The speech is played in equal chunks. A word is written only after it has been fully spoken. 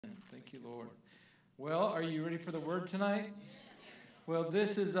Thank you, Lord. Well, are you ready for the word tonight? Well,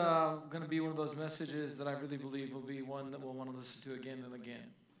 this is going to be one of those messages that I really believe will be one that we'll want to listen to again and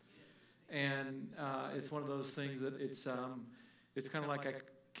again. And it's one of those things that it's kind of like I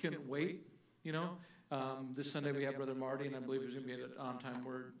couldn't wait, you know. This Sunday we have Brother Marty, and I believe there's going to be an on-time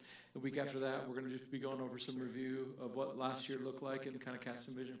word. The week after that, we're going to just be going over some review of what last year looked like and kind of cast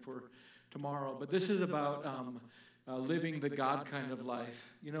some vision for tomorrow. But this is about living the God kind of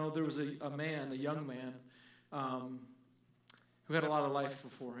life. You know, there was a young man, who had a lot of life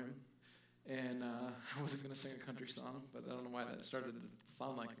before him. And I wasn't going to sing a country song, but I don't know why that started to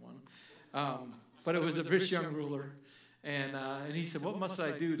sound like one. But it was the rich young ruler. And he said, what must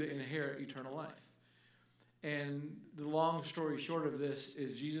I do to inherit eternal life? And the long story short of this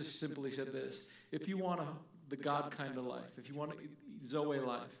is Jesus simply said this: if you want the God kind of life, if you want Zoe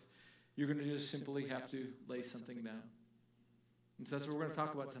life, you're going to just simply have to lay something down. And so that's what we're going to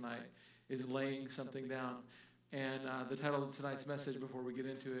talk about tonight, is laying something down. And the title of tonight's message, before we get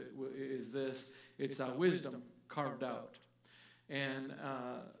into it, is this. It's Wisdom Carved Out. And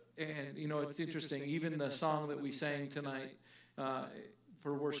you know, it's interesting. Even the song that we sang tonight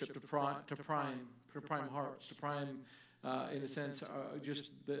for worship, to prime hearts, to prime, in a sense,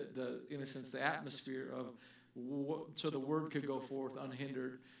 just the atmosphere of so the word could go forth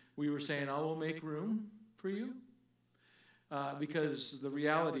unhindered. We were saying, I will make room for you. Because the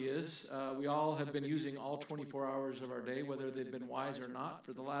reality is, we all have been using all 24 hours of our day, whether they've been wise or not,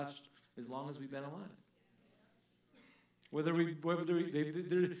 for the last, as long as we've been alive.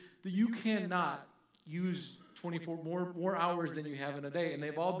 You cannot use 24 more hours than you have in a day, and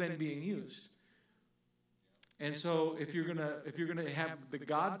they've all been being used. And so, if you're gonna have the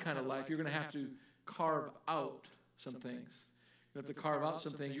God kind of life, you're gonna have to carve out some things. You have to carve out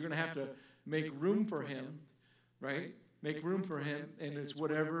some things. You're gonna have to make room for Him, right? Make room for Him, and it's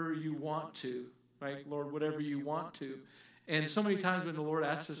whatever you want to, right? Lord, whatever you want to. And so many times when the Lord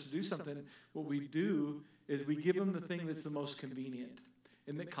asks us to do something, what we do is we give Him the thing that's the most convenient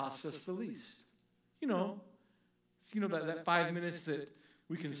and that costs us the least. You know that 5 minutes that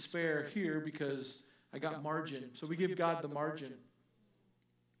we can spare here because I got margin. So we give God the margin.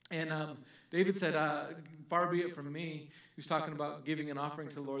 And David said, far be it from me, he was talking about giving an offering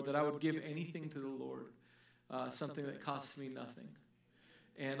to the Lord, that I would give anything to the Lord. Something that costs me nothing.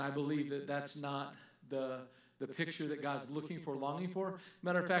 And I believe that that's not the picture that God's looking for, longing for.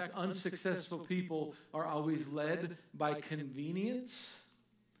 Matter of fact, unsuccessful people are always led by convenience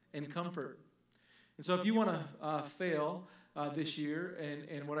and comfort. And so if you want to fail this year,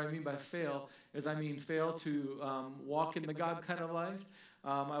 and what I mean by fail is fail to walk in the God kind of life.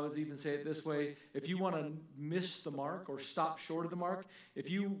 I would even say it this way: if you want to miss the mark or stop short of the mark,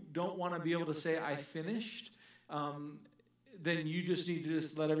 if you don't want to be able to say, I finished, then you just need to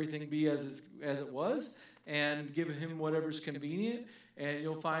let everything be as it was and give Him whatever's convenient. And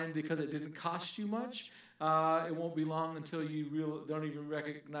you'll find, because it didn't cost you much, it won't be long until you don't even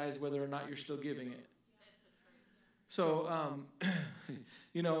recognize whether or not you're still giving it. So,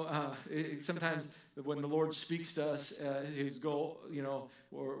 sometimes when the Lord speaks to us, His goal,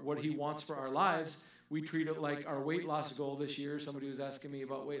 or what He wants for our lives, we treat it like our weight loss goal this year. Somebody was asking me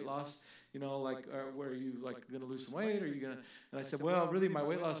about weight loss, where are you going to lose some weight? Or are you going to? And I said, well, really, my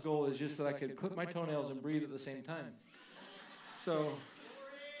weight loss goal is just that I could clip my toenails and breathe at the same time. So,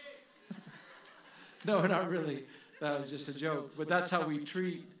 no, not really. That was just a joke. But that's how we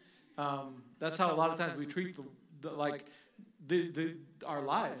treat. That's how a lot of times we treat our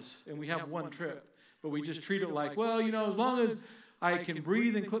lives, and we have one trip, but we just treat it like, well, as long as I can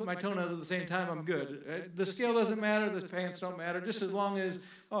breathe and clip my toenails at the same time, I'm good. The scale doesn't matter, the pants don't matter, just as long as,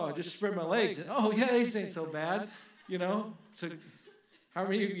 I just spread my legs. Oh, yeah, this ain't so bad, So how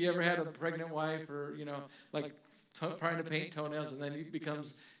many of you ever had a pregnant wife or, trying to paint toenails, and then it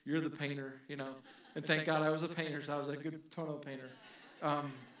becomes, you're the painter, And thank God I was a painter, so I was a good toenail painter.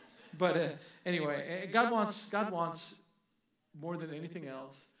 But anyway, God wants more than anything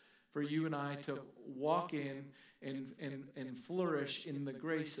else for you and I to walk in and flourish in the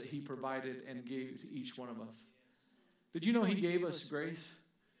grace that He provided and gave to each one of us. Did you know He gave us grace?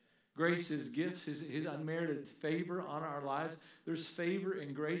 Grace is gifts, His unmerited favor on our lives. There's favor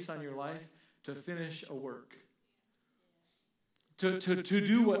and grace on your life to finish a work. To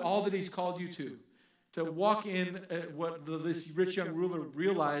do what all that He's called you to walk in what this rich young ruler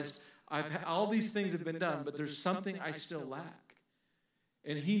realized. All these things have been done, but there's something I still lack.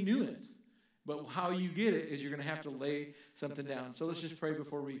 And he knew it. But how you get it is you're going to have to lay something down. So let's just pray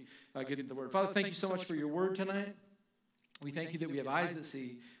before we get into the Word. Father, thank you so much for your Word tonight. We thank you that we have eyes that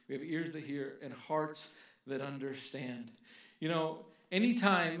see, we have ears that hear, and hearts that understand.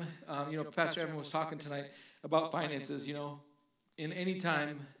 anytime, Pastor Evan was talking tonight about finances, in any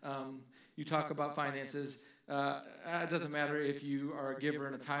time you talk about finances, it doesn't matter if you are a giver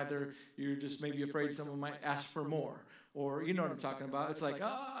and a tither, you're just maybe afraid someone might ask for more. Or you know what I'm talking about. It's like,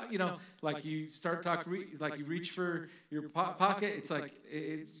 like you start talking, like you reach for your pocket. It's like,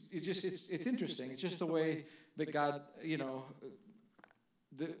 it's interesting. It's just the way that God,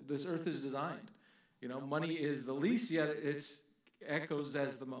 this earth is designed. Money is the least, yet it's echoes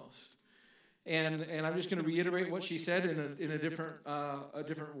as the most. And I'm just going to reiterate what she said in a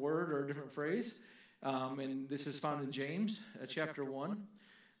different word or a different phrase. And this is found in James chapter 1.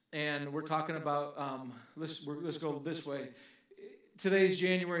 And we're talking about, let's go this way. Today's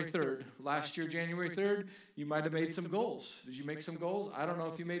January 3rd. Last year, January 3rd, you might have made some goals. Did you make some goals? I don't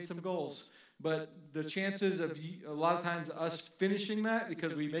know if you made some goals. But the chances of a lot of times us finishing that,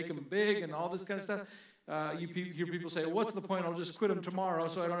 because we make them big and all this kind of stuff, you hear people say, well, what's the point? I'll just quit them tomorrow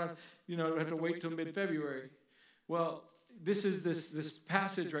so I don't have to wait till mid-February. Well, this is this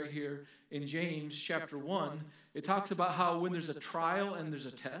passage right here in James chapter 1. It talks about how when there's a trial and there's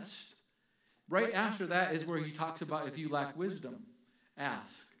a test, right after that is where he talks about if you lack wisdom,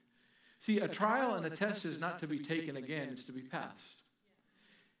 ask. See, a trial and a test is not to be taken again, it's to be passed.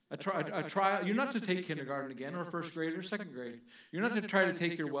 A trial, you're not to take kindergarten again or first grade or second grade. You're not to try to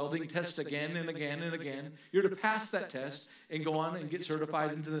take your welding test again and again and again. You're to pass that test and go on and get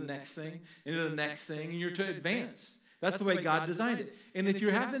certified into the next thing, and you're to advance. That's the way God designed it. And if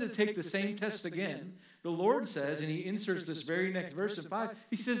you're having to take the same test again, the Lord says, and he inserts this very next verse in 5,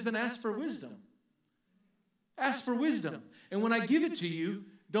 he says, then ask for wisdom. Ask for wisdom. And when I give it to you,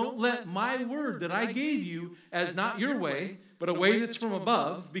 don't let my word that I gave you as not your way, but a way that's from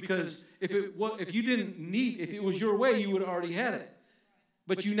above, because if it was your way, you would have already had it.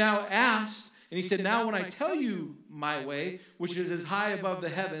 But you now asked, and he said, now when I tell you my way, which is as high above the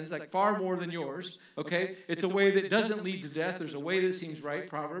heavens, like far more than yours, okay? It's a way that doesn't lead to death. There's a way that seems right,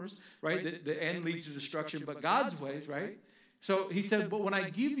 Proverbs, right? The end leads to destruction, but God's ways, right? So he said, but when I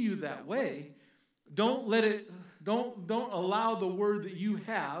give you that way, don't allow the word that you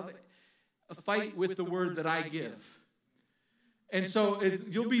have fight with the word that I give. And so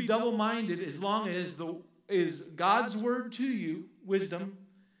you'll be double-minded as long as is God's word to you, wisdom,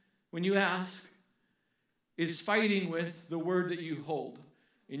 when you ask, is fighting with the word that you hold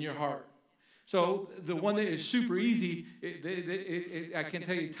in your heart. So the one that is super easy, I can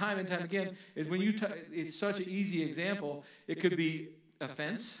tell you time and time again, is when it's such an easy example. It could be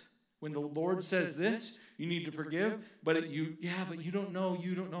offense. When the Lord says this, you need to forgive, but you don't know,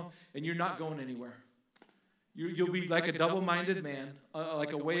 and you're not going anywhere. You'll be like a double-minded man,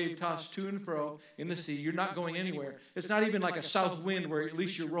 like a wave tossed to and fro in the sea. You're not going anywhere. It's not even like a south wind where at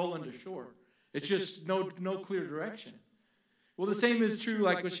least you're rolling to shore. It's just no clear direction. Well, the same is true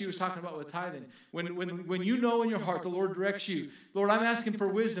like what she was talking about with tithing. When you know in your heart the Lord directs you, Lord, I'm asking for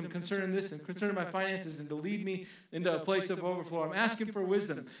wisdom concerning this and concerning my finances and to lead me into a place of overflow. I'm asking for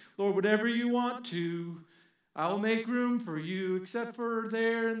wisdom. Lord, whatever you want to, I will make room for you, except for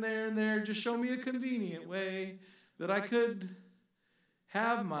there and there and there. Just show me a convenient way that I could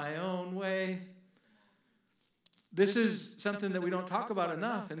have my own way. This is something that we don't talk about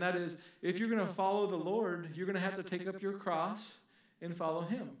enough, and that is, if you're going to follow the Lord, you're going to have to take up your cross and follow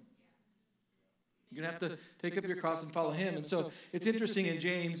him. You're going to have to take up your cross and follow him. And so it's interesting in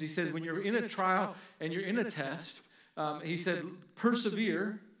James, he says, when you're in a trial and you're in a test, he said,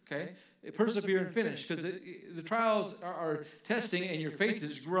 persevere, okay? Persevere and finish, because the trials are testing and your faith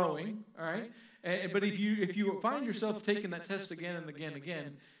is growing, all right? But if you find yourself taking that test again and again and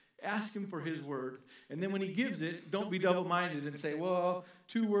again, ask him for his word. And then when he gives it, don't be double-minded and say, well,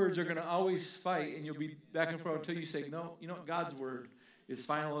 two words are going to always fight, and you'll be back and forth until you say, no, you know what? God's word is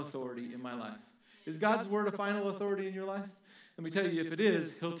final authority in my life. Is God's word a final authority in your life? Let me tell you, if it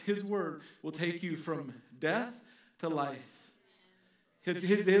is, his word will take you from death to life.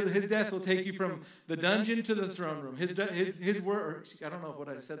 His death will take you from the dungeon to the throne room. His word, I don't know what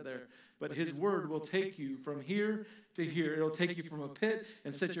I said there, but his word will take you from here to here. It'll take you from a pit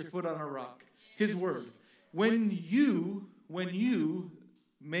and set your foot on a rock. His word. When you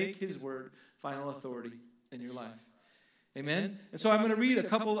make his word final authority in your life. Amen? And so I'm going to read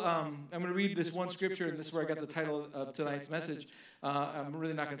I'm going to read this one scripture, and this is where I got the title of tonight's message. I'm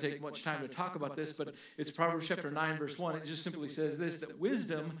really not going to take much time to talk about this, but it's Proverbs chapter 9, verse 1. It just simply says this, that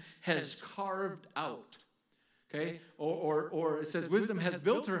wisdom has carved out. Okay? Or it says, wisdom has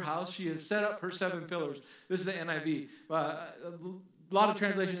built her house. She has set up her 7 pillars. This is the NIV. A lot of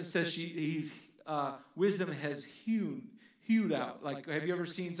translations says wisdom has hewed out. Like, have you ever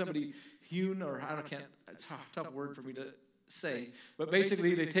seen somebody hewn, or it's a tough word for me to say. But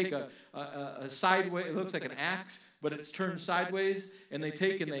basically, they take a sideways, it looks like an axe, but it's turned sideways, and they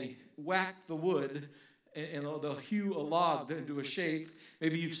take and they whack the wood, and they'll hew a log into a shape.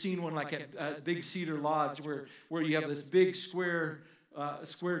 Maybe you've seen one like at big cedar lodge where you have this big square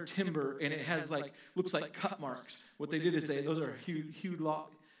timber, and it has looks like cut marks. What they did is those are hewn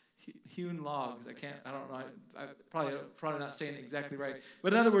logs. I don't know. I probably not saying it exactly right.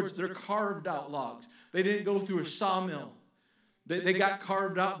 But in other words, they're carved out logs. They didn't go through a sawmill. They got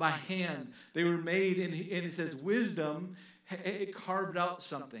carved out by hand. They were made, and it says wisdom, it carved out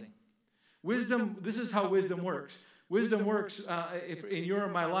something. Wisdom, this is how wisdom works. Wisdom works if in your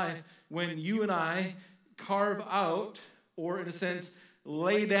and my life when you and I carve out, or in a sense,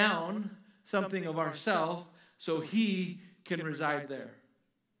 lay down something of ourselves so he can reside there.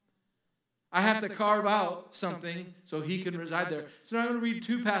 I have to carve out something so he can reside there. So now I'm going to read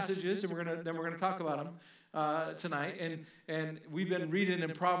two passages, and we're going to talk about them tonight. And we've been reading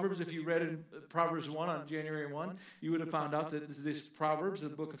in Proverbs. If you read in Proverbs 1 on January 1, you would have found out that this Proverbs, the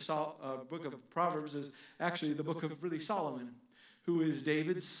book of Proverbs, is actually the book of really Solomon, who is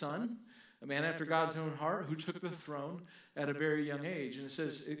David's son, a man after God's own heart, who took the throne at a very young age. And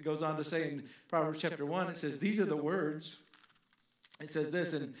it goes on to say in Proverbs chapter 1, it says, these are the words. It says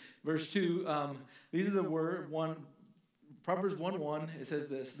this in verse 2, these are the Proverbs 1:1, it says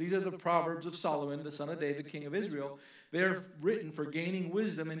this, these are the Proverbs of Solomon, the son of David, king of Israel. They are written for gaining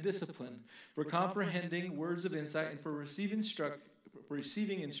wisdom and discipline, for comprehending words of insight, and for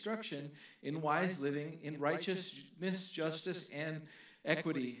receiving instruction in wise living, in righteousness, justice, and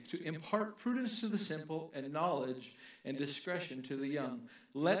equity, to impart prudence to the simple, and knowledge and discretion to the young.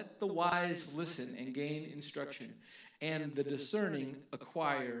 Let the wise listen and gain instruction, and the discerning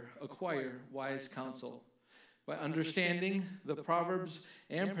acquire wise counsel. By understanding the proverbs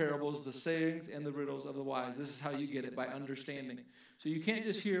and parables, the sayings and the riddles of the wise. This is how you get it, by understanding. So you can't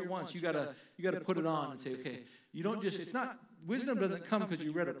just hear it once. You gotta put it on and say, okay, you don't just, it's not, wisdom doesn't come because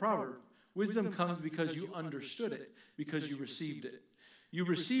you read a proverb. Wisdom comes because you understood it, because you received it. You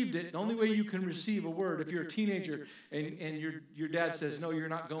received it. The only way you can receive a word, if you're a teenager and your dad says, no, you're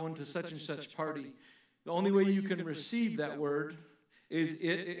not going to such and such party, the only way you can receive that word is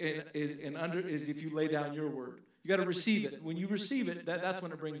if you lay down your word. You got to receive it. When you receive it, that's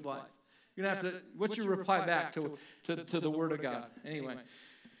when it brings life. You're going to have to, what's your reply back to the word of God? Anyway,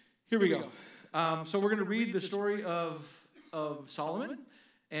 here we go. So we're going to read the story of Solomon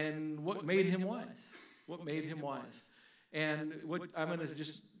and what made him wise. What made him wise. And what I'm going to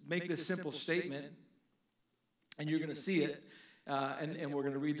just make this simple statement, and you're going to see it, and we're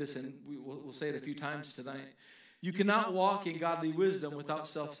going to read this, and we'll say it a few times tonight. You cannot walk in godly wisdom without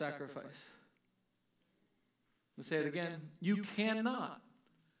self-sacrifice. Let's say it again. You cannot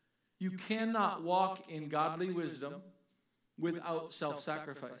walk in godly wisdom without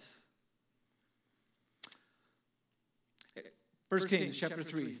self-sacrifice. 1 Kings chapter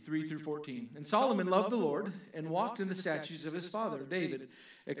 3 through 14. And Solomon loved the Lord and walked in the statutes of his father, David,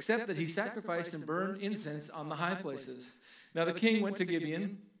 except that he sacrificed and burned incense on the high places. Now the king went to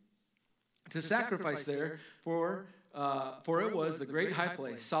Gibeon to sacrifice there, for it was the great high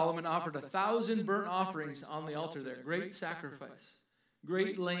place. Solomon offered 1,000 burnt offerings on the altar there. Great sacrifice.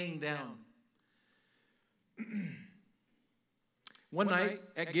 Great laying down. One night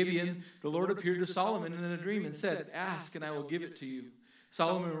at Gibeon, the Lord appeared to Solomon in a dream and said, ask and I will give it to you.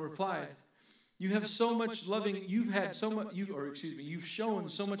 Solomon replied, you've shown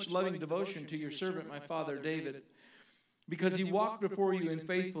so much loving devotion to your servant, my father David, because he walked before you in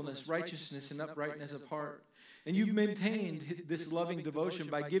faithfulness, righteousness, and uprightness of heart. And you've maintained this loving devotion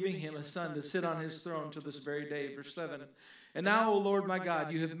by giving him a son to sit on his throne to this very day. Verse 7. And now, O Lord my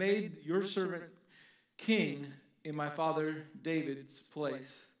God, you have made your servant king in my father David's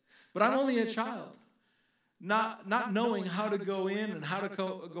place. But I'm only a child, not knowing how to go in and how to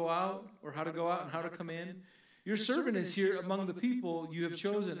go out, or how to go out and how to come in. Your servant is here among the people you have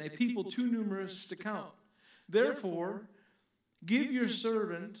chosen, a people too numerous to count. Therefore, give your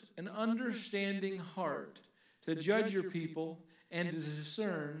servant an understanding heart to judge your people and to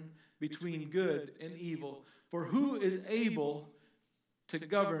discern between good and evil. For who is able to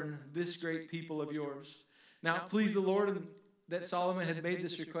govern this great people of yours? Now, please the Lord that Solomon had made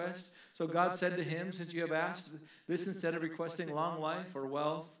this request. So God said to him, since you have asked this instead of requesting long life or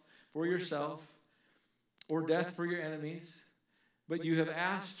wealth for yourself or death for your enemies, but you have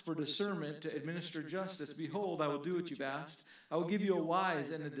asked for discernment to administer justice, behold, I will do what you've asked. I will give you a wise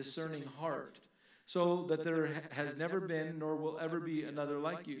and a discerning heart, so that there has never been nor will ever be another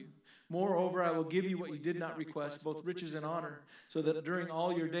like you. Moreover, I will give you what you did not request, both riches and honor, so that during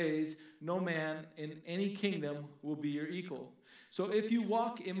all your days no man in any kingdom will be your equal. So if you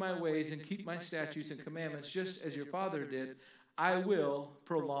walk in my ways and keep my statutes and commandments, just as your father did, I will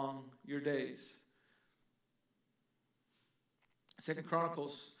prolong your days. 2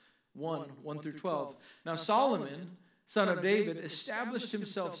 Chronicles 1 through 12. Now Solomon, son of David, established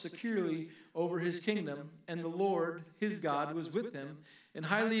himself securely over his kingdom, and the Lord, his God, was with him and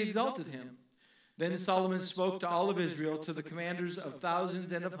highly exalted him. Then Solomon spoke to all of Israel, to the commanders of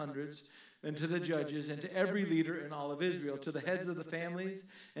thousands and of hundreds, and to the judges, and to every leader in all of Israel, to the heads of the families.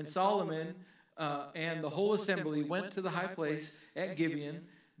 And Solomon and the whole assembly went to the high place at Gibeon,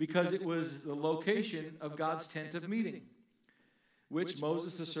 because it was the location of God's tent of meeting, which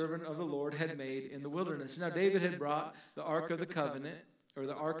Moses, the servant of the Lord, had made in the wilderness. Now David had brought the Ark of the Covenant, or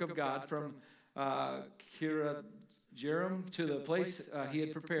the Ark of God, from Jearim to the place he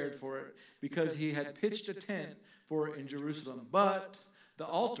had prepared for it, because he had pitched a tent for it in Jerusalem. But the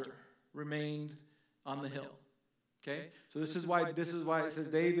altar remained on the hill. Okay, so this is why it says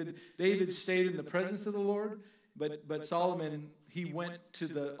David stayed in the presence of the Lord, but Solomon, he went to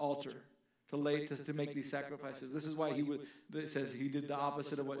the altar to make these sacrifices. This is why it says he did the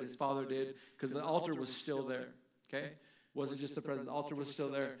opposite of what his father did, because the altar was still there. Okay, wasn't just the presence; the altar was still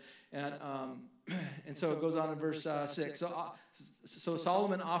there, and so it goes on in verse 6. So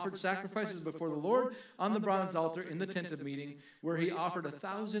Solomon offered sacrifices before the Lord on the bronze altar in the tent of meeting, where he offered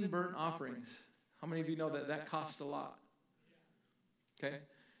 1,000 burnt offerings. How many of you know that cost a lot? Okay,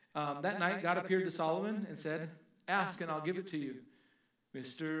 that night God appeared to Solomon and said, "Ask and I'll give it to you."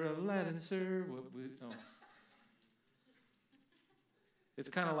 Mr. Aladdin, sir. Oh. It's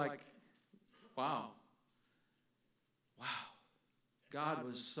kind of like, wow. God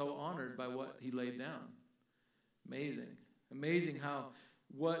was so honored by what he laid down. Amazing. Amazing how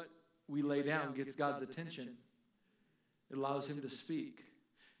what we lay down gets God's attention. It allows him to speak.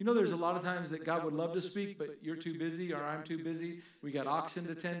 You know, there's a lot of times that God would love to speak, but you're too busy or I'm too busy. We got oxen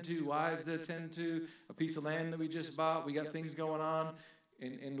to tend to, wives to tend to, a piece of land that we just bought. We got things going on.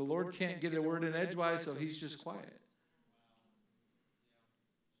 And the Lord can't get a word in edgewise, so he's just quiet.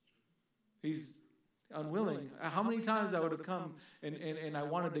 He's unwilling. How many times I would have come and I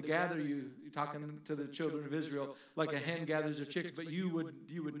wanted to gather you, talking to the children of Israel, like a hen gathers her chicks, but you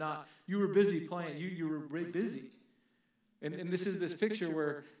would not. You were busy playing. You were busy. And this is this picture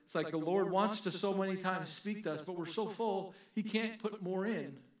where it's like the Lord wants to so many times speak to us, but we're so full, he can't put more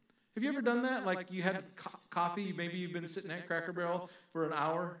in. Have you ever done that? Like you had coffee, maybe you've been sitting at Cracker Barrel for an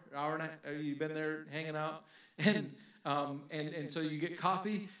hour and a half, you've been there hanging out, and so you get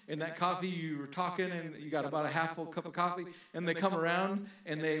coffee, and that coffee you were talking, and you got about a half full cup of coffee, and they come around,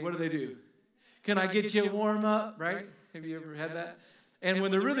 and what do? Can I get you a warm up, right? Have you ever had that? And when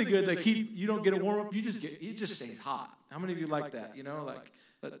they're really good, you don't get a warm up, it just stays hot. How many of you like that? You know, like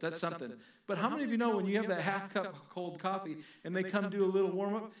that's something. But how many of you know when you have that half cup cold coffee and they come do a little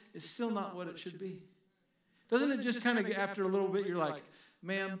warm up, it's still not what it should be? Doesn't it just kind of, after a little bit, you're like,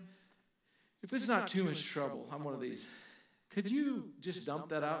 man, if it's not too much trouble, I'm one of these. Could you just dump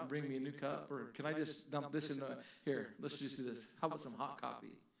that out and bring me a new cup? Or can I just dump this in here, let's just do this. How about some hot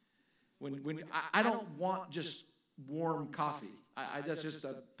coffee? When I don't want just warm coffee. That's just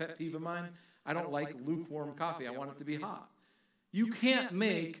a pet peeve of mine. I don't like lukewarm coffee. I want it to be hot. You can't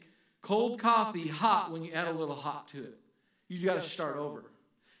make cold coffee hot when you add a little hot to it. You got to start over.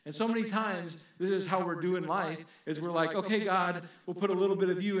 And so many times, this is how we're doing life, is we're like, okay, God, we'll put a little bit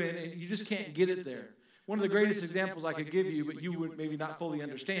of you in, and you just can't get it there. One of the greatest examples I could give you, but you would maybe not fully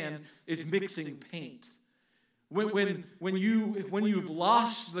understand, is mixing paint. When you've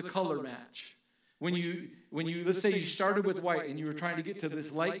lost the color match, when you let's say you started with white and you were trying to get to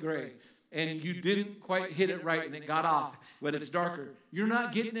this light gray, and you didn't quite hit it right and it got off, but it's darker, you're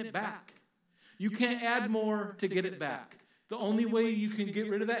not getting it back. You can't add more to get it back. The only way you can get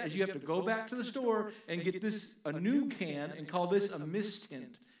rid of that is you have to go back to the store and get a new can and call this a mist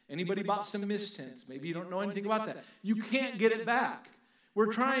tint. Anybody bought some mist tints? Maybe you don't know anything about that. You can't get it back.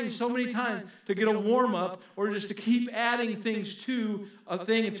 We're trying so many times to get a warm-up or just to keep adding things to a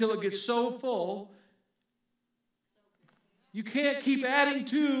thing until it gets so full. You can't keep adding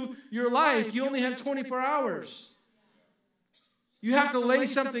to your life. You only have 24 hours. You have to lay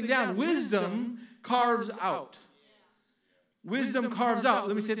something down. Wisdom carves out. Wisdom carves out.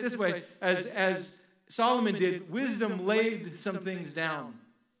 Let me say it this way. As Solomon did, wisdom laid some things down.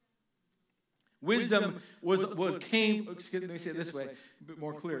 Wisdom came, let me say it this way, a bit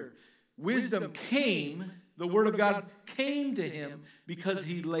more clear. Wisdom came, the word of God came to him because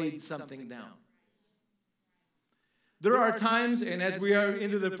he laid something down. There are times, and as we are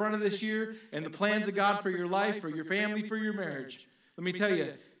into the front of this year, and the plans of God for your life, for your family, for your marriage, let me tell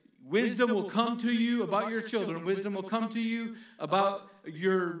you, wisdom will come to you about your children. Wisdom will come to you about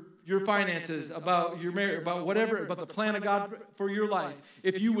your finances, about your marriage, about whatever, about the plan of God for your life.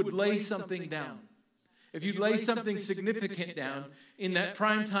 If you would lay something down. If you'd lay something significant down in that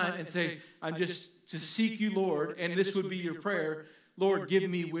prime time and say, I'm just to seek you, Lord, and this would be your prayer, Lord, give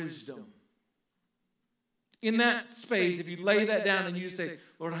me wisdom. In that space, if you lay that down and you say,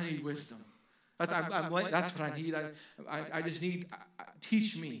 Lord, I need wisdom. That's what I need. I just need,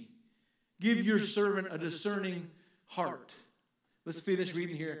 teach me. Give your servant a discerning heart. Let's finish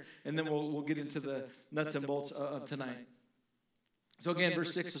reading here, and then we'll get into the nuts and bolts of tonight. So again,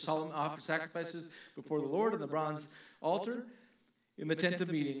 verse 6, so Solomon offered sacrifices before the Lord on the bronze altar in the tent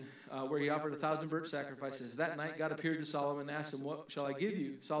of meeting, where he offered 1,000 burnt sacrifices. That night God appeared to Solomon and asked him, what shall I give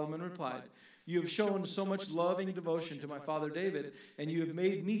you? Solomon replied, you have shown so much loving devotion to my father David, and you have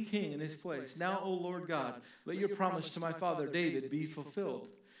made me king in his place. Now, O Lord God, let your promise to my father David be fulfilled.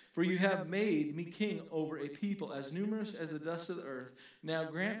 For you have made me king over a people as numerous as the dust of the earth. Now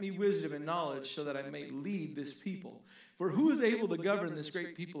grant me wisdom and knowledge so that I may lead this people. For who is able to govern this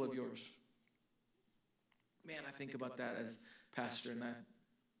great people of yours? Man, I think about that as pastor, and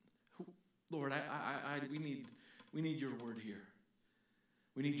Lord, we need your word here.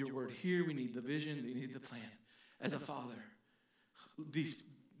 We need your word here. We need the vision. We need the plan. As a father, this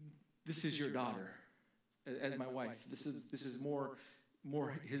is your daughter. As my wife, this is more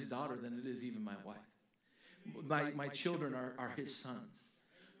his daughter than it is even my wife. My children are his sons.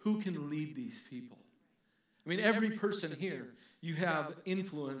 Who can lead these people? I mean, every person here, you have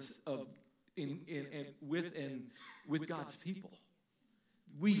influence with God's people.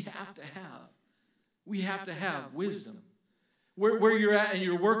 We have to have wisdom. Where you're at and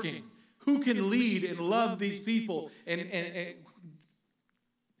you're working, who can lead and love these people, and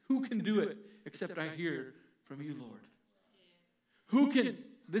who can do it except I hear from you, Lord? Who can?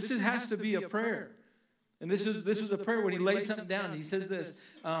 Has to be a prayer, and this was a prayer when he laid something down. He says this.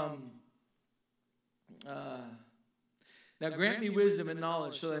 Now grant me wisdom and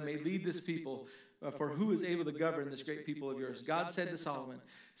knowledge so that I may lead this people, for who is able to govern this great people of yours? God said to Solomon,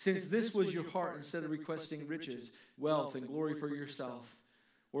 since this was your heart, instead of requesting riches, wealth, and glory for yourself,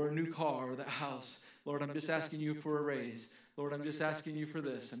 or a new car or the house, Lord, I'm just asking you for a raise. Lord, I'm just asking you for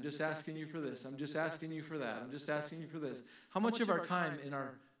this. I'm just asking you for this. I'm just asking you for that. I'm just asking you for this. How much of our time in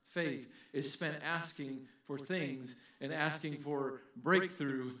our faith is spent asking for things and asking for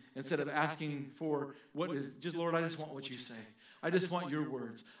breakthrough instead of asking for what is just, Lord, I just want what you say. I just want your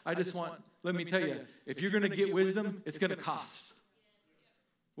words. Let me tell you, if you're going to get wisdom, it's going to cost.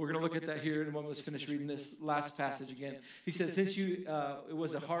 We're going to look at that here in a moment. Let's finish reading this last passage again. He said, since it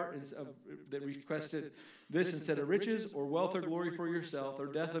was a heart that requested this instead of riches or wealth or glory for yourself or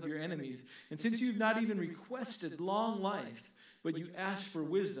death of your enemies, and since you've not even requested long life, but you asked for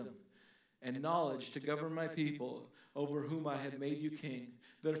wisdom and knowledge to govern my people over whom I have made you king,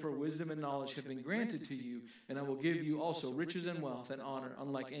 therefore wisdom and knowledge have been granted to you, and I will give you also riches and wealth and honor,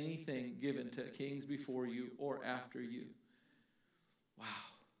 unlike anything given to kings before you or after you. Wow.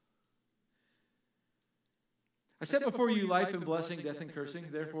 I set before you life and blessing, death and cursing.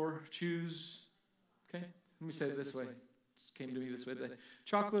 Therefore, choose. Okay, let me say it this way. It came to me this way today.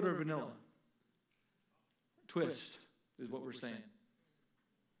 Chocolate or vanilla? Twist is what we're saying.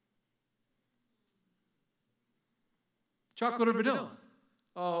 Chocolate or vanilla?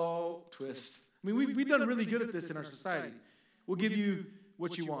 Oh, twist. I mean, we've done really good at this in our society. We'll give you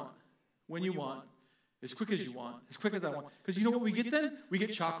what you want, when you want, as quick as you want, as quick as I want. Because you know what we get then? We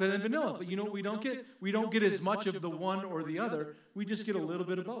get chocolate and vanilla. But you know what we don't get? We don't get as much of the one or the other. We just get a little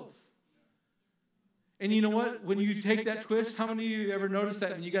bit of both. And you know what? When you take that twist, how many of you ever noticed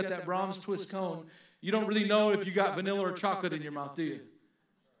that when you got that Brahms twist cone, you don't really know if you got vanilla or chocolate in your mouth, do you?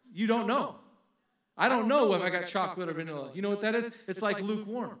 You don't know. I don't know if I got chocolate or vanilla. You know what that is? It's like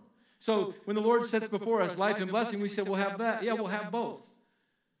lukewarm. So when the Lord sets before us life and blessing, we say, we'll have that. Yeah, we'll have both.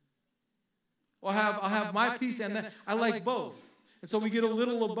 I'll have my piece and that. I like both. And so we get a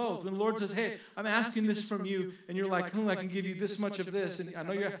little of both. When the Lord says, hey, I'm asking this from you, and you're like, I can give you this much of this, and I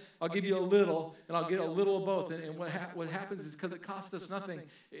know I'll give you a little, and I'll get a little of both. And what happens is because it costs us nothing,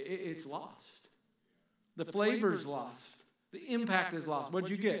 it's lost. The flavor's lost. The impact is lost. What'd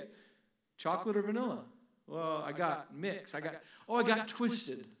you get? Chocolate or vanilla? Well, I got mixed. I got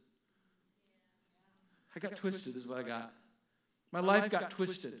twisted. I got twisted is what I got. My life got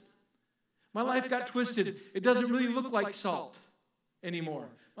twisted. My life got twisted. It doesn't really look like salt anymore.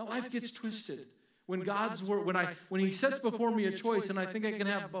 My life gets twisted. When God's word, when He sets before me a choice and I think I can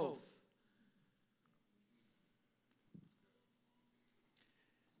have both.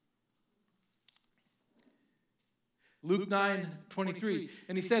 Luke 9:23.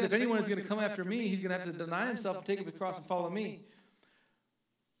 And he said, if anyone is going to come after me, he's going to have to deny himself and take up his cross and follow me.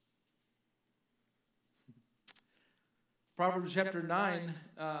 Proverbs chapter 9,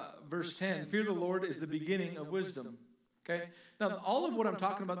 verse 10. Fear the Lord is the beginning of wisdom. Okay? Now, all of what I'm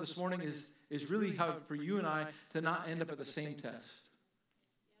talking about this morning is really how for you and I to not end up at the same test,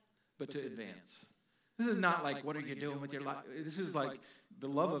 but to advance. This is not like, what are you doing with your life? This is like the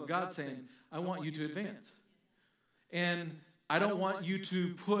love of God saying, I want you to advance. And I don't want you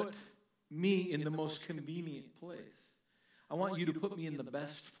to put me in the most convenient place. I want you to put me in the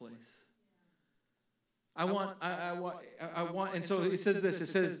best place. I want, and so it says this, it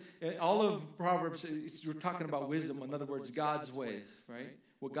says, all of Proverbs, we're talking about wisdom, in other words, God's ways, right?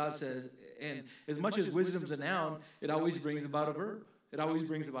 What God says, and as much as wisdom's a noun, it always brings about a verb. It always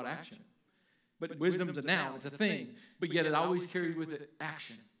brings about action. But wisdom's a noun, it's a thing, but yet it always carries with it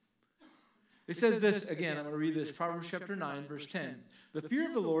action. It says this, again, I'm going to read this, Proverbs chapter 9, verse 10. The fear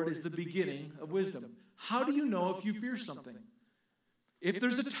of the Lord is the beginning of wisdom. How do you know if you fear something? If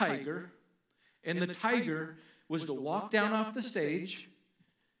there's a tiger, and the tiger was to walk down off the stage.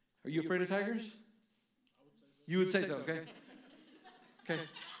 Are you afraid of tigers? You would say so, okay? Okay.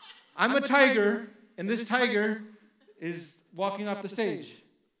 I'm a tiger, and this tiger is walking off the stage.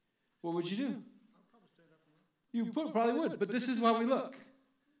 What would you do? You probably would, but this is how we look.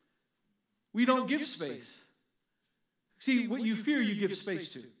 We don't give space. See, what you fear, you give space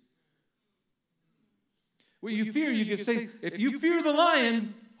to. What you fear, you give space. If you fear the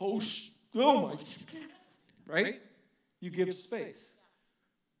lion, oh my, right? You give space.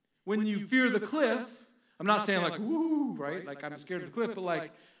 When you fear the cliff, I'm not saying like, woo, right? Like I'm scared of the cliff, but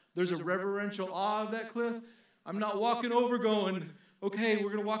like there's a reverential awe of that cliff. I'm not walking over going, okay, we're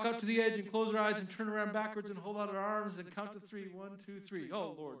going to walk out to the edge and close our eyes and turn around backwards and hold out our arms and count to 3. 1, 2, 3.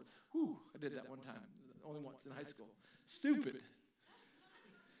 Oh, Lord. Whew, I did that one time, only once in high school. Stupid.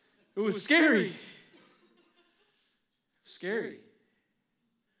 It was scary. Scary.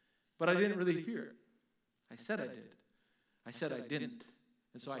 But I didn't really fear it. I said I did. I said I didn't.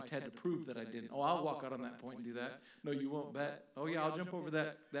 And so I had to prove that I didn't. Oh, I'll walk out on that point and do that. No, you won't bet. Oh, yeah, I'll jump over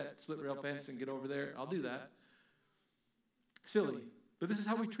that split rail fence and get over there. I'll do that. Silly. But this is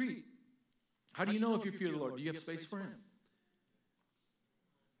how we treat. How do you know if you fear the Lord? Do you have space for him?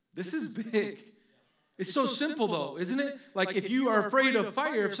 This is big. It's so simple, though, isn't it? Like if you are afraid of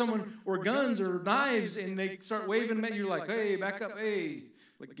fire, if someone, or guns or knives, and they start waving them at you, you're like, hey, back up, hey.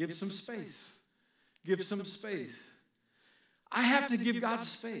 Like, give some space. Give some space. I have to give God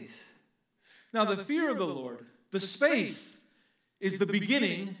space. Now, the fear of the Lord, the space, is the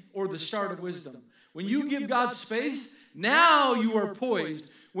beginning or the start of wisdom. When you give God space, now you are poised.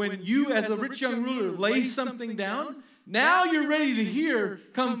 When you, as a rich young ruler, lay something down, now you're ready to hear,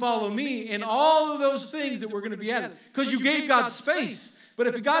 come follow me, and all of those things that we're going to be added. Because you gave God space. But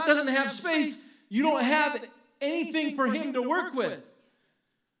if God doesn't have space, you don't have anything for him to work with.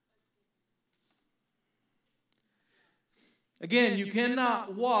 Again, you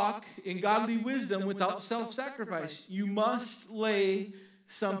cannot walk in godly wisdom without self-sacrifice. You must lay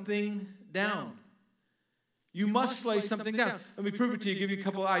something down. You must lay something down. Let me prove it to you, give you a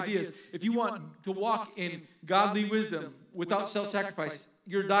couple of ideas. If you want to walk in godly wisdom without self-sacrifice,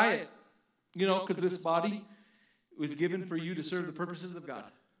 your diet, because this body was given for you to serve the purposes of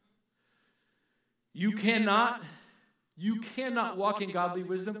God. You cannot walk in godly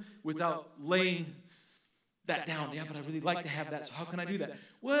wisdom without laying that down. Yeah, but I really like to have that, so how can I do that?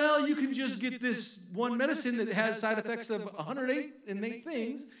 Well, you can just get this one medicine that has side effects of 108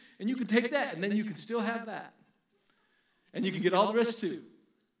 things, and you can take that, and then you can still have that. And you can get all the rest too.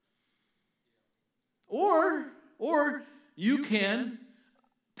 Or you can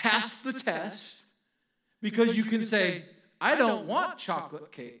pass the test because you can say, I don't want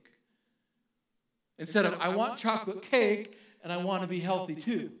chocolate cake. Instead of, I want chocolate cake, and I want to be healthy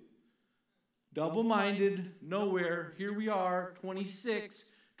too. Double-minded, nowhere. Here we are, 26,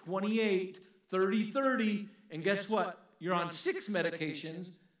 28, 30, and guess what? You're on 6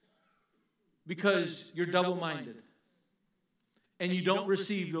 medications because you're double-minded. And you don't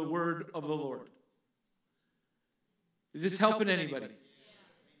receive the word of the Lord. Is this helping anybody?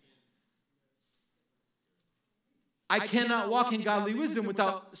 I cannot walk in godly wisdom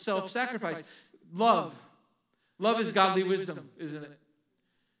without self-sacrifice. Love is godly wisdom, isn't it?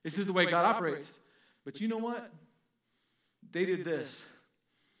 This is the way God operates. But you know what? They did this,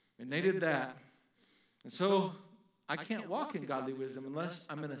 and they did that. And so I can't walk in godly wisdom unless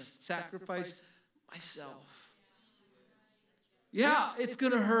I'm going to sacrifice myself. Yeah, it's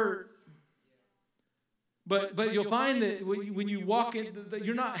going to hurt. But you'll find that when you walk in, that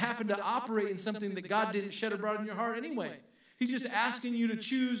you're not having to operate in something that God didn't shed abroad in your heart anyway. He's just asking you to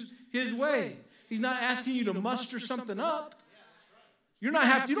choose His way. He's not asking you to muster something up. You don't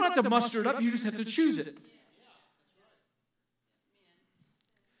have to muster it up. You just have to choose it.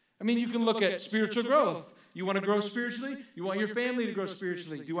 I mean, you can look at spiritual growth. You want to grow spiritually? You want your family to grow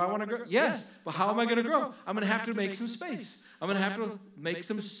spiritually? Do I want to grow? Yes. But how am I going to grow? I'm going to have to make some space. I'm going to have to make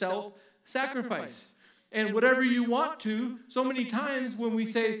some self-sacrifice. And whatever you want to, so many times when we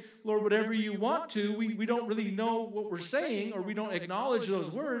say, Lord, whatever you want to, we don't really know what we're saying, or we don't acknowledge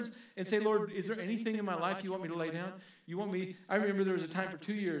those words and say, Lord, is there anything in my life you want me to lay down? You want me? I remember there was a time for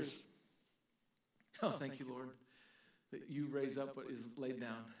 2 years. Oh, thank you, Lord, that you raise up what is laid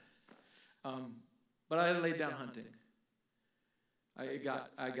down. But I laid down hunting. I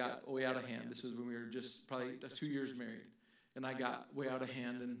got way out of hand. This was when we were just probably 2 years married. And I got way out of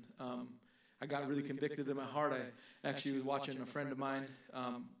hand, and I got really convicted in my heart. I actually was watching a friend of mine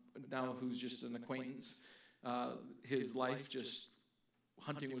now who's just an acquaintance. His life just,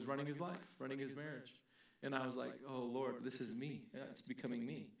 hunting was running his life, running his marriage. And I was like, oh, Lord, this is me. Yeah, it's becoming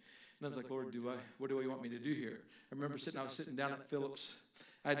me. And I was like, Lord, what do you want me to do here? I remember I was sitting down at Phillips.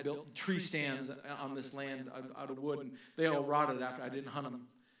 I had built tree stands on this land out of wood, and they all rotted after I didn't hunt them.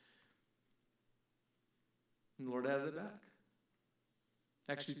 And the Lord added it back.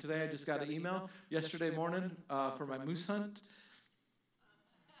 Actually, today I just got an email yesterday morning for my moose hunt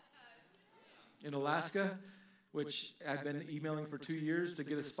in Alaska, which I've been emailing for 2 years to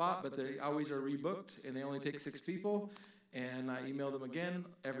get a spot, but they always are rebooked, and they only take 6 people. And I emailed them again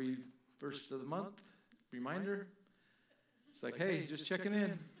every first of the month, reminder. It's like, hey, just checking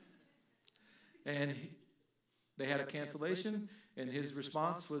in. And they had a cancellation, and his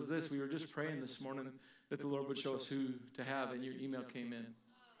response was this: we were just praying this morning that the Lord would show us who to have, and your email came in.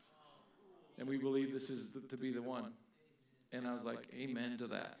 And we believe this is to be the one. And I was like, amen to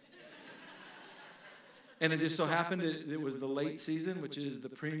that. And it just so happened it was the late season, which is the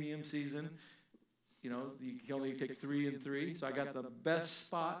premium season. You know, you can only take 3 and 3. So I got the best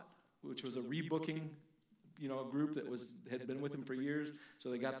spot, which was a rebooking, a group that had been with him for years. So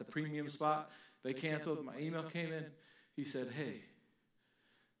they got the premium spot. They canceled. My email came in. He said, hey,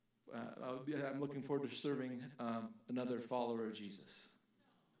 I'm looking forward to serving another follower of Jesus.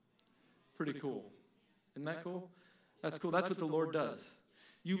 Pretty cool. Isn't that cool? That's cool. That's what the Lord does.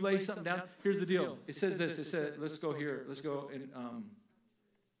 You lay something down. Here's the deal. It says this. It said, let's go here. Let's go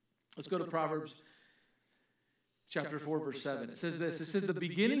to Proverbs chapter 4, verse 7. It says this. It says, the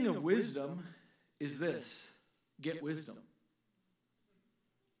beginning of wisdom is this: get wisdom.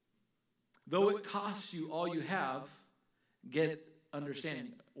 Though it costs you all you have, get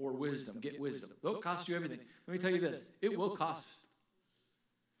understanding or wisdom. Get wisdom. Though it costs you everything. Let me tell you this. It will cost.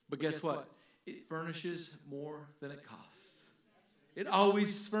 But guess what? It furnishes more than it costs. It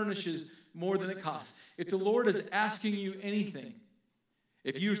always furnishes more than it costs. If the Lord is asking you anything,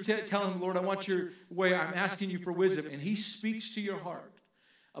 if you tell him, Lord, I want your way, I'm asking you for wisdom, and he speaks to your heart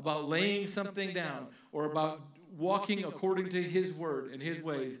about laying something down or about walking according to his word and his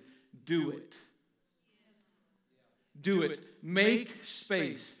ways, do it. Do it. Make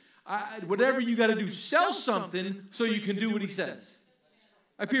space. Whatever you got to do, sell something so you can do what he says.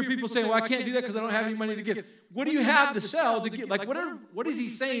 I hear people saying, well, I can't do that because I don't have any money to give. What do you have to sell to give? Like, what is he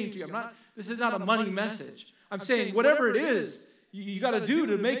saying to you? This is not a money message. I'm saying whatever it is, you got to do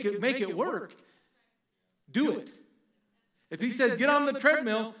to make it work. Do it. If he says get on the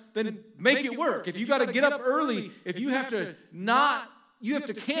treadmill, then make it work. If you got to get up early, if you have to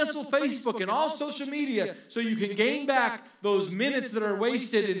cancel Facebook and all social media so you can gain back those minutes that are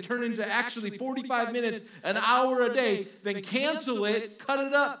wasted and turn into actually 45 minutes, an hour a day, then cancel it, cut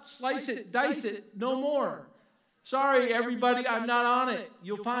it up, slice it, dice it, no more. Sorry, everybody, I'm not on it.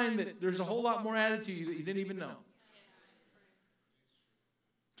 You'll find that there's a whole lot more added to you that you didn't even know.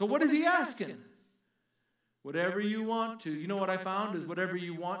 So what is he asking? Whatever you want to. You know what I found is whatever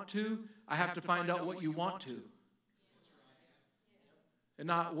you want to, I have to find out what you want to. And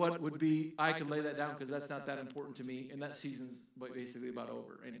not what would be, I could lay that down because that's not that important to me. And that season's basically about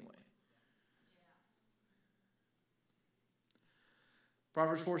over anyway.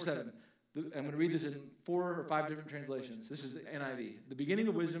 Proverbs 4:7. I'm going to read this in 4 or 5 different translations. This is the NIV. The beginning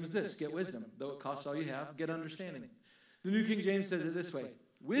of wisdom is this: get wisdom. Though it costs all you have, get understanding. The New King James says it this way: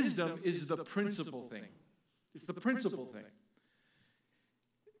 wisdom is the principal thing. It's the principal thing.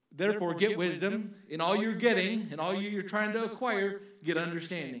 Therefore, get wisdom in all you're getting, and all you're trying to acquire, get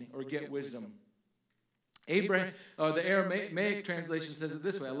understanding or get wisdom. The Aramaic translation says it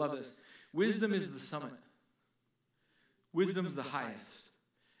this way. I love this. Wisdom is the summit. Wisdom is the highest.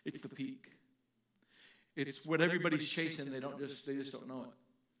 It's the peak. It's what everybody's chasing. They just don't know it.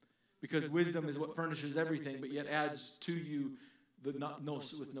 Because wisdom is what furnishes everything, but yet adds to you with no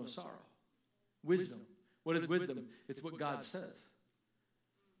sorrow. Wisdom. What is wisdom? It's what God says.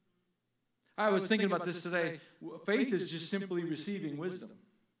 I was thinking about this today. Faith is just simply receiving wisdom.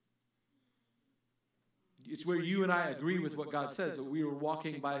 It's where you and I agree with what God says. That we are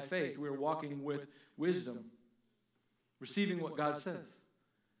walking by faith. We are walking with wisdom. Receiving what God says.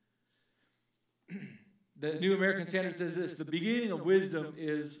 The New American Standard says this: the beginning of wisdom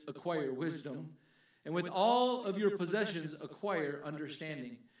is acquire wisdom, and with all of your possessions acquire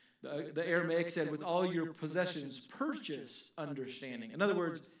understanding. The Aramaic said, with all your possessions purchase understanding. In other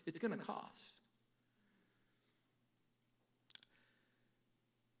words, it's going to cost.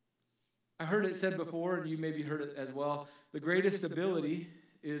 I heard it said before, and you maybe heard it as well, the greatest ability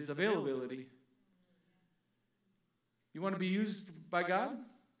is availability. You want to be used by God?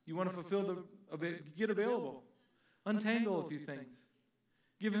 You want to fulfill get available. Untangle a few things.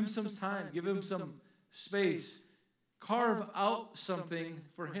 Give him some time. Give him some space. Carve out something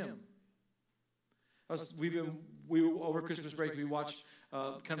for him. Over Christmas break, we watched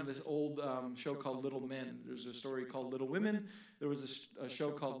kind of this old show called Little Men. There's a story called Little Women. There was a show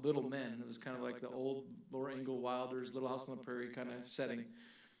called Little Men. It was kind of like the old Laura Ingalls Wilder's Little House on the Prairie kind of setting.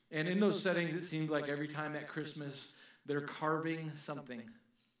 And in those settings, it seemed like every time at Christmas, they're carving something,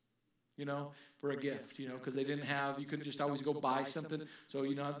 for a gift, because they didn't have, you couldn't just always go buy something. So,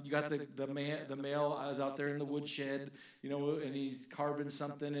 you got the male is out there in the woodshed, and he's carving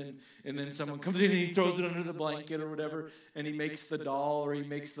something, and then someone comes in and he throws it under the blanket or whatever, and he makes the doll, or he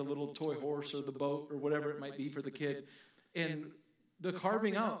makes the little toy horse or the boat or whatever it might be for the kid. And the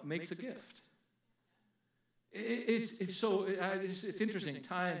carving out makes a gift. It's interesting.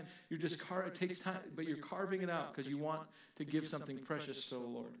 Time, it takes time, but you're carving it out because you want to give something precious to the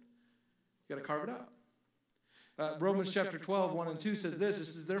Lord. You got to carve it out. Romans chapter 12, 1 and 2 says this. It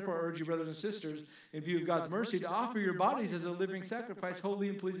says, therefore, I urge you, brothers and sisters, in view of God's mercy, to offer your bodies as a living sacrifice, holy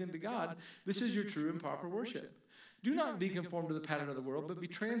and pleasing to God. This is your true and proper worship. Do not be conformed to the pattern of the world, but be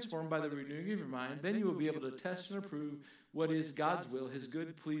transformed by the renewing of your mind. Then you will be able to test and approve what is God's will, his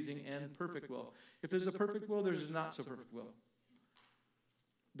good, pleasing, and perfect will. If there's a perfect will, there's a not so perfect will.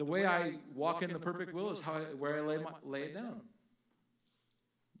 The way I walk in the perfect will is where I lay it down.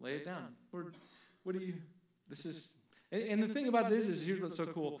 Lay it down. Lord, what do you, this is, and the thing about it is here's what's so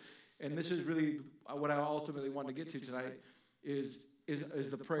cool, and this is really what I ultimately want to get to tonight, is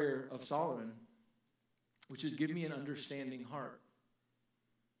the prayer of Solomon, which is, give me an understanding heart.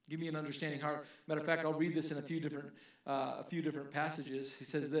 Give me an understanding heart. Matter of fact, I'll read this in a few different passages. He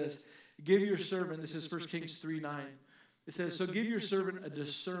says this, give your servant, this is 1 Kings 3:9. It says, so give your servant a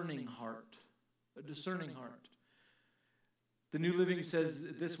discerning heart. A discerning heart. The New Living says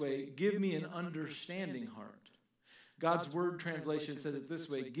it this way, give me an understanding heart. God's Word translation says it this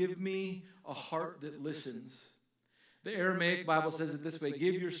way, give me a heart that listens. The Aramaic Bible says it this way,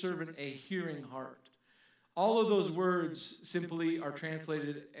 give your servant a hearing heart. All of those words simply are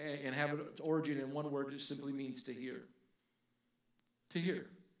translated and have its origin in one word. It simply means to hear. To hear.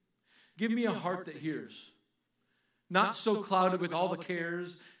 Give me a heart that hears. Not so clouded with all the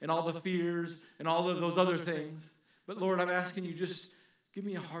cares and all the fears and all of those other things. But Lord, I'm asking you, just give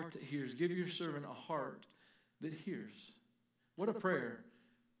me a heart that hears. Give your servant a heart that hears. What a prayer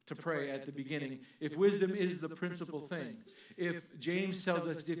to pray at the beginning. If wisdom is the principal thing. If James tells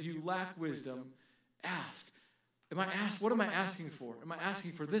us, if you lack wisdom, ask. What am I asking for? Am I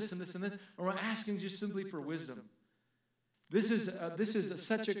asking for this and this and this? Or am I asking just simply for wisdom? This is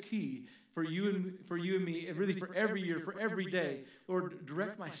such a key for you and me, and really for every year, for every day. Lord,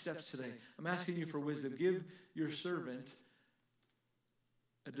 direct my steps today. I'm asking you for wisdom. Give your servant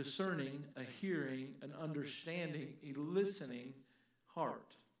a discerning, a hearing, an understanding, a listening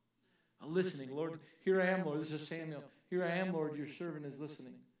heart. A listening. Lord, here I am, Lord. This is Samuel. Here I am, Lord. Your servant is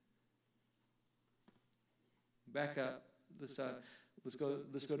listening. Back up. Let's go to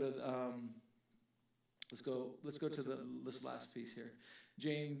this last piece here.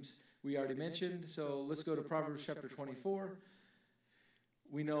 James, we already mentioned, so let's go to Proverbs chapter 24.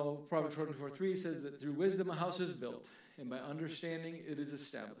 We know Proverbs 24:3 says that through wisdom a house is built, and by understanding it is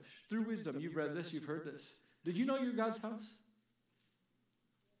established. Through wisdom, you've read this, you've heard this. Did you know you're God's house?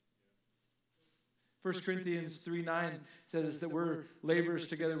 1 Corinthians 3:9 says that we're laborers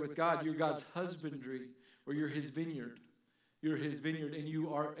together with God. You're God's husbandry, or you're his vineyard. You're his vineyard, and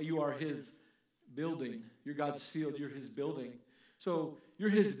you are his building. You're God's field, you're his building. So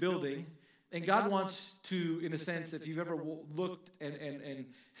you're his building, and God wants to, in a sense, if you've ever looked and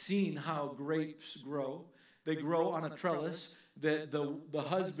seen how grapes grow, they grow on a trellis that the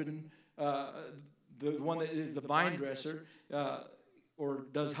husband, the one that is the vine dresser, or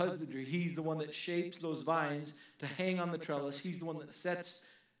does husbandry. He's the one that shapes those vines to hang on the trellis. He's the one that sets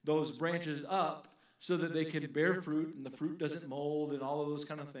those branches up so that they can bear fruit and the fruit doesn't mold and all of those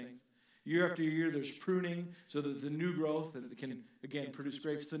kind of things. Year after year, there's pruning so that the new growth that can, again, produce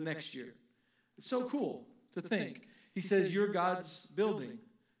grapes the next year. It's so cool to think. He says, you're God's building.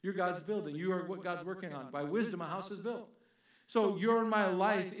 You're God's building. You are what God's working on. By wisdom, a house is built. So your and my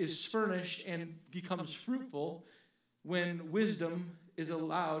life is furnished and becomes fruitful when wisdom is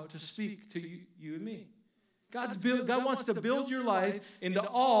allowed to speak to you and me. God wants to build your life into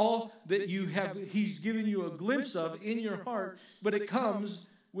all that you have. He's given you a glimpse of in your heart, but it comes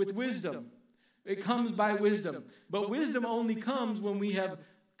with wisdom. It comes by wisdom. But wisdom only comes when we have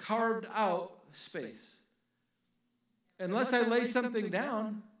carved out space. Unless I lay something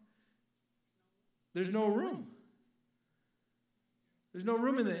down, there's no room. There's no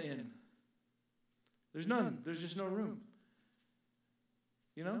room in the inn. There's none. There's just no room.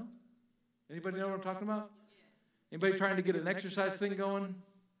 You know? Anybody know what I'm talking about? Anybody trying to get an exercise thing going?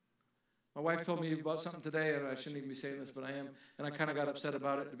 My wife told me about something today, and I shouldn't even be saying this, but I am. And I kind of got upset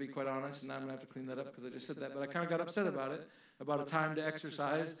about it, to be quite honest, and now I'm going to have to clean that up because I just said that. But I kind of got upset about it, about a time to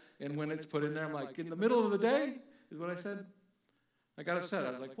exercise, and when it's put in there, I'm like, in the middle of the day, is what I said. I got upset.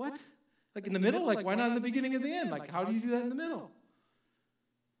 I was like, what? Like in the middle? Like, why not in the beginning of the end? Like, how do you do that in the middle?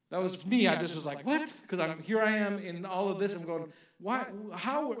 That was me. I just was like, what? Because here I am in all of this. I'm going, why?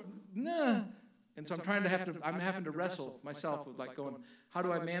 How? Nah. And so I'm having to wrestle myself with like going, how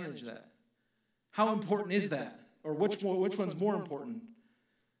do I manage that? How important is that? Or which one's more important?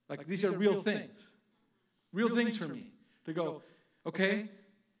 Like these are real things. Real things for me. To go, okay,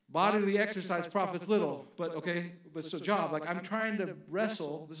 bodily exercise profits little, but it's a job. Like I'm trying to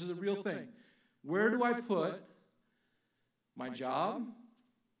wrestle. This is a real thing. Where do I put my job,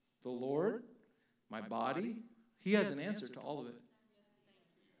 the Lord, my body? He has an answer to all of it.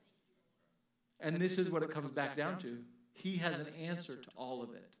 And this is what it comes back down to. He has an answer to all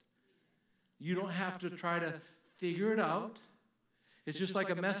of it. You don't have to try to figure it out. It's just like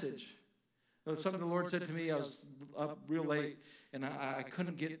a message. It was something the Lord said to me. I was up real late, and I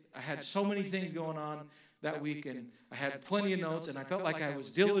had so many things going on that week, and I had plenty of notes, and I felt like I was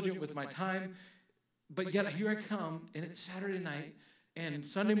diligent with my time. But yet here I come, and it's Saturday night, and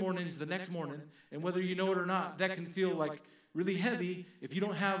Sunday morning is the next morning, and whether you know it or not, that can feel like really heavy if you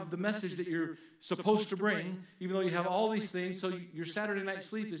don't have the message that you're supposed to bring, even though you have all these things, so your Saturday night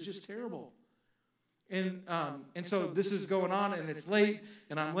sleep is just terrible. And so this is going on, and it's late,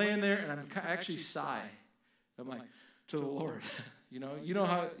 and I'm laying there, and I actually sigh. I'm like, to the Lord. You know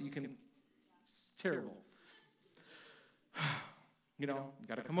how you can, it's terrible.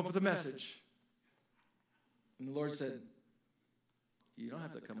 Got to come up with a message. And the Lord said, you don't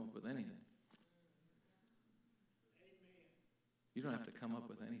have to come up with anything. You don't have to come up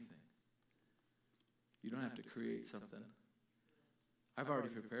with anything. You don't have to create something. I've already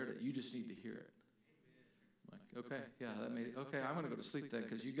prepared it. You just need to hear it. I'm like, okay, yeah, that made it. Okay, I'm going to go to sleep then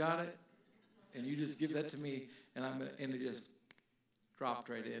because you got it, and you just give that to me, and it just dropped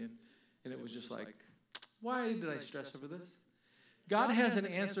right in, and it was just like, why did I stress over this? God has an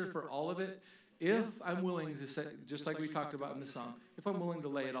answer for all of it if I'm willing to say, just like we talked about in the song, if I'm willing to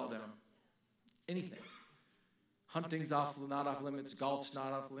lay it all down. Anything. Hunting's not off limits. Golf's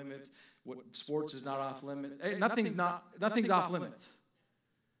not off limits. Sports is not off limits. Hey, nothing's off limits.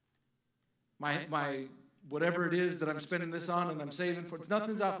 My whatever it is that I'm spending this on and I'm saving for,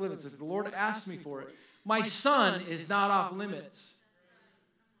 nothing's off limits. If the Lord asks me for it, my son is not off limits.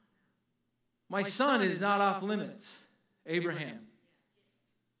 My son is not off limits. Abraham.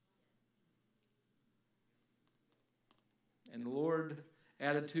 And the Lord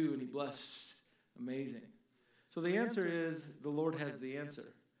added to, and he blessed. Amazing. So the answer is, the Lord has the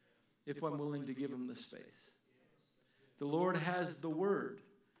answer if I'm willing to give him the space. The Lord has the word,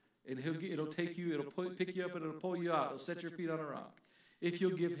 and it'll take you, it'll pick you up, and it'll pull you out. It'll set your feet on a rock if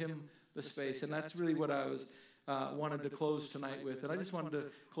you'll give him the space. And that's really what I was wanted to close tonight with. And I just wanted to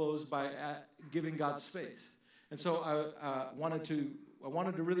close by giving God space. And so I wanted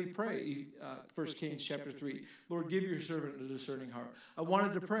to really pray, 1 Kings chapter 3. Lord, give your servant a discerning heart. I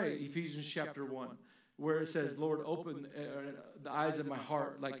wanted to pray Ephesians chapter 1. Where it says, Lord, open the eyes of my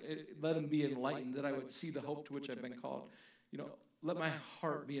heart, let them be enlightened, that I would see the hope to which I've been called. Let my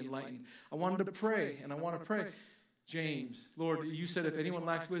heart be enlightened. I wanted to pray, and I want to pray. James, Lord, you said if anyone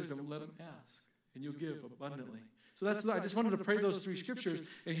lacks wisdom, let him ask, and you'll give abundantly. So I just wanted to pray those three scriptures,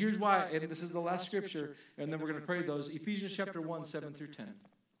 and here's why, and this is the last scripture, and then we're going to pray those. Ephesians chapter 1, 7 through 10.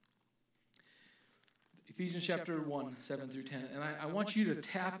 Ephesians chapter 1, 7 through 10. And I want you to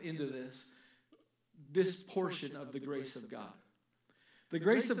tap into this. this portion of the grace of God. The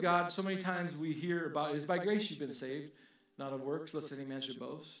grace of God, so many times we hear about, it is by grace you've been saved, not of works, lest any man should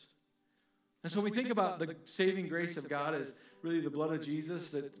boast. And so we think about the saving grace of God as really the blood of Jesus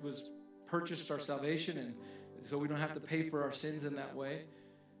that was purchased our salvation, and so we don't have to pay for our sins in that way.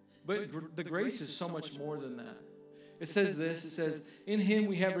 But the grace is so much more than that. It says this, it says, in him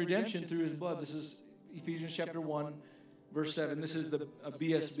we have redemption through his blood. This is Ephesians chapter 1, verse 7. This is the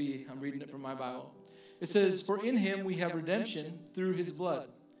BSB. I'm reading it from my Bible. It says, for in him we have redemption through his blood,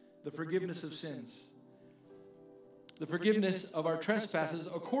 the forgiveness of sins, the forgiveness of our trespasses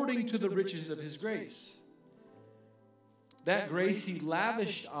according to the riches of his grace. That grace he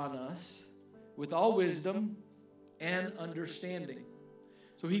lavished on us with all wisdom and understanding.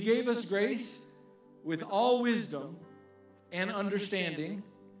 So he gave us grace with all wisdom and understanding,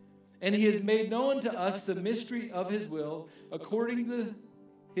 and he has made known to us the mystery of his will according to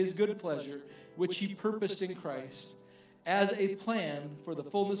his good pleasure, which he purposed in Christ, as a plan for the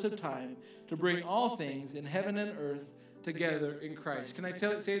fullness of time to bring all things in heaven and earth together in Christ. Can I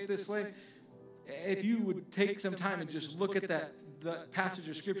say it this way? If you would take some time and just look at that passage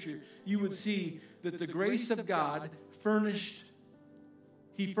of Scripture, you would see that the grace of God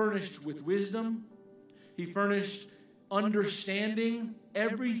he furnished with wisdom, he furnished understanding,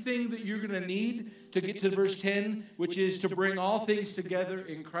 everything that you're going to need to get to verse 10, which is to bring all things together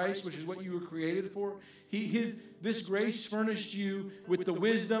in Christ, which is what you were created for. This grace furnished you with the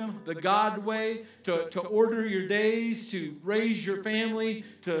wisdom, the God way, to order your days, to raise your family,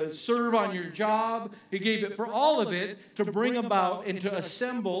 to serve on your job. He gave it for all of it to bring about and to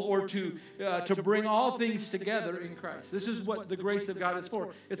assemble or to bring all things together in Christ. This is what the grace of God is for.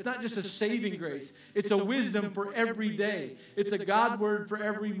 It's not just a saving grace. It's a wisdom for every day. It's a God word for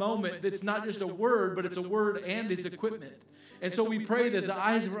every moment. It's not just a word, but it's a word and his equipment. And so we pray that the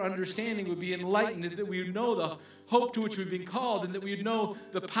eyes of our understanding would be enlightened, and that we would know the hope to which we've been called, and that we would know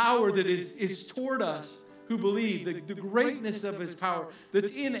the power that is toward us who believe, the greatness of his power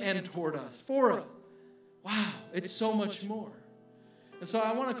that's in and toward us, for us. Wow, it's so much more. And so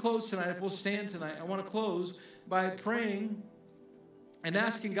I want to close tonight, if we'll stand tonight, I want to close by praying and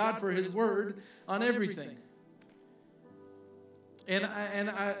asking God for his word on everything. And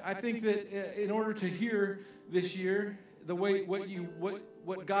I think that in order to hear this year the way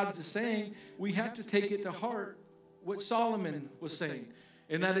what God is saying, we have to take it to heart what Solomon was saying,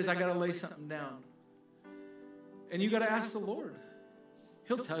 and that is, I got to lay something down, and you got to ask the Lord.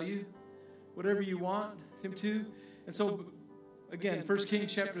 He'll tell you whatever you want him to. And so, again, 1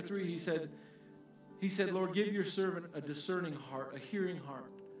 Kings chapter 3, he said, Lord, give your servant a discerning heart, a hearing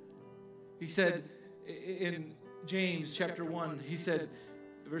heart. He said in James chapter 1, he said,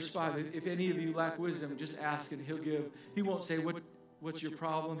 verse 5, if any of you lack wisdom, just ask and he'll give. He won't say, what's your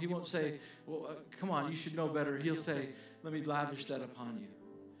problem? He won't say, well, come on, you should know better. He'll say, let me lavish that upon you.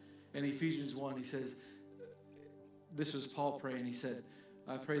 In Ephesians 1, he says, this was Paul praying. He said,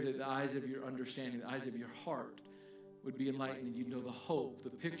 I pray that the eyes of your understanding, the eyes of your heart would be enlightened, and you'd know the hope, the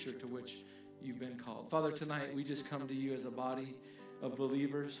picture to which you've been called. Father, tonight we just come to you as a body of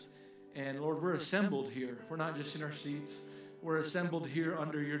believers. And Lord, we're assembled here. We're not just in our seats. We're assembled here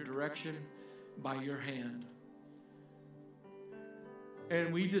under your direction, by your hand.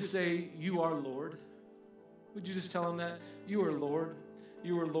 And we just say, you are Lord. Would you just tell him that? You are Lord.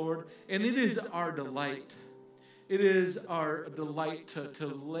 You are Lord. And it is our delight. It is our delight to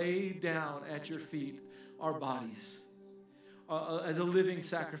lay down at your feet our bodies as a living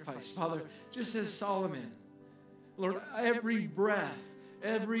sacrifice. Father, just as Solomon, Lord, every breath,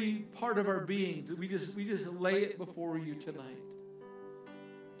 every part of our being, we just lay it before you tonight.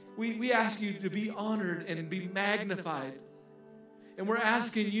 We ask you to be honored and be magnified. And we're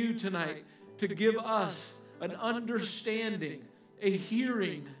asking you tonight to give us an understanding, a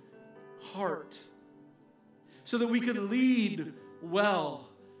hearing heart, so that we could lead well,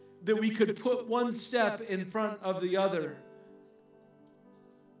 that we could put one step in front of the other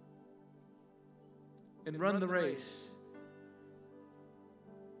and run the race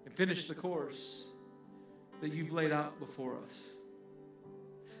and finish the course that you've laid out before us.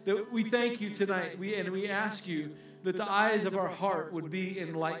 That we thank you tonight, and we ask you that the eyes of our heart would be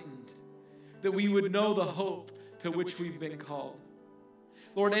enlightened, that we would know the hope to which we've been called.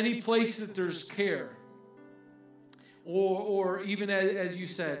 Lord, any place that there's care, or even as you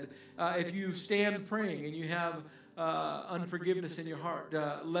said, if you stand praying and you have unforgiveness in your heart,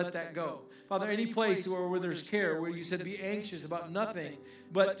 let that go. Father, any place where there's care, where you said be anxious about nothing,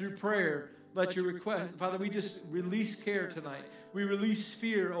 but through prayer, Let your request, Father, we just release care tonight. We release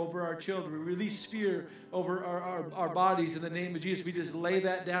fear over our children. We release fear over our bodies in the name of Jesus. We just lay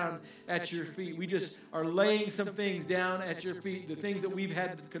that down at your feet. We just are laying some things down at your feet, the things that we've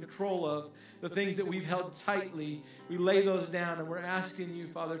had control of, the things that we've held tightly. We lay those down, and we're asking you,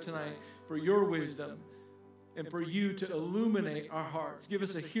 Father, tonight for your wisdom and for you to illuminate our hearts. Give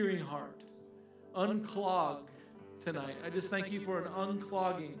us a hearing heart. Unclog tonight. I just thank you for an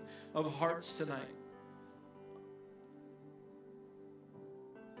unclogging of hearts tonight.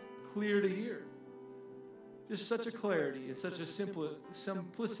 Clear to hear. Just such a clarity and such a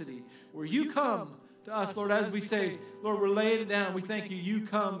simplicity where you come to us, Lord, as we say, Lord, we're laying it down. We thank you. You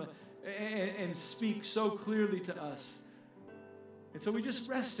come and speak so clearly to us. And so we just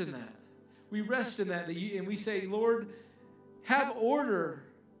rest in that. We rest in that, and we say, Lord, have order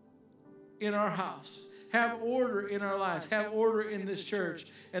in our house. Have order in our lives. Have order in this church.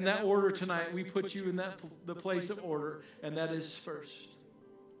 And that order tonight, we put you in the place of order, and that is first.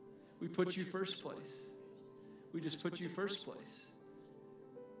 We put you first place. We just put you first place.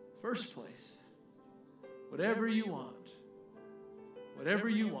 First place. Whatever you want. Whatever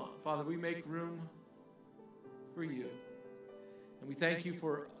you want. Father, we make room for you. And we thank you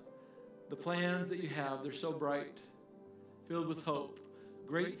for the plans that you have. They're so bright, filled with hope,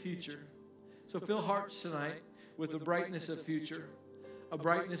 great future. So fill hearts tonight with the brightness of future, a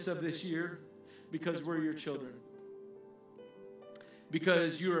brightness of this year, because we're your children.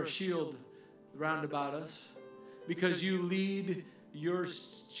 Because you're a shield round about us. Because you lead your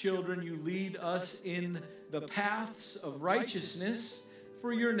children, you lead us in the paths of righteousness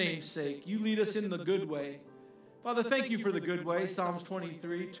for your name's sake. You lead us in the good way. Father, thank you for the good way. Psalms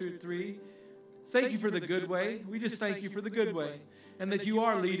 23, 2-3. Thank you for the good way. We just thank you for the good way. And that you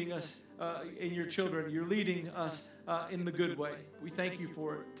are leading us in your children. You're leading us in the good way. We thank you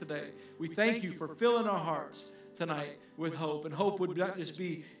for it today. We thank you for filling our hearts tonight with hope. And hope would not just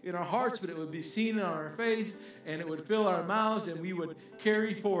be in our hearts, but it would be seen on our face, and it would fill our mouths, and we would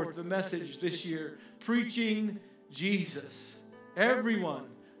carry forth the message this year, preaching Jesus. Everyone,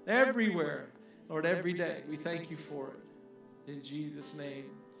 everywhere, Lord, every day. We thank you for it. In Jesus' name,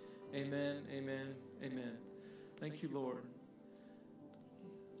 amen, amen, amen. Thank you, Lord.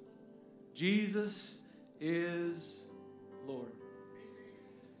 Jesus is Lord.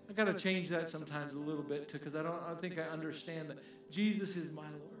 I got to change that sometimes a little bit because I don't think I understand that Jesus is my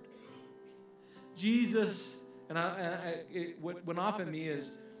Lord. Jesus, and what went off in me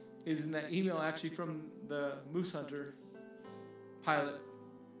is in that email actually from the moose hunter pilot.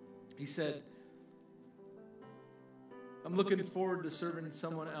 He said, I'm looking forward to serving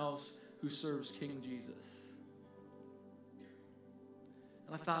someone else who serves King Jesus.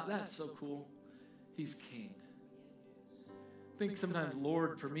 And I thought, that's so cool. He's king. I think sometimes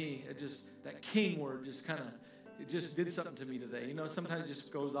Lord for me, that king word just kind of, it just did something to me today. You know, sometimes it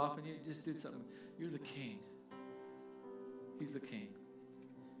just goes off and it just did something. You're the king. He's the king.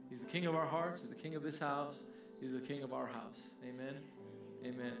 He's the king of our hearts. He's the king of this house. He's the king of our house. Amen.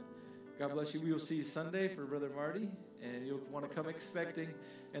 Amen. God bless you. We will see you Sunday for Brother Marty. And you'll want to come expecting.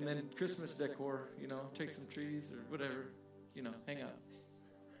 And then Christmas decor, take some trees or whatever, hang out.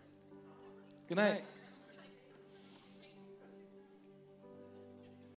 Good night.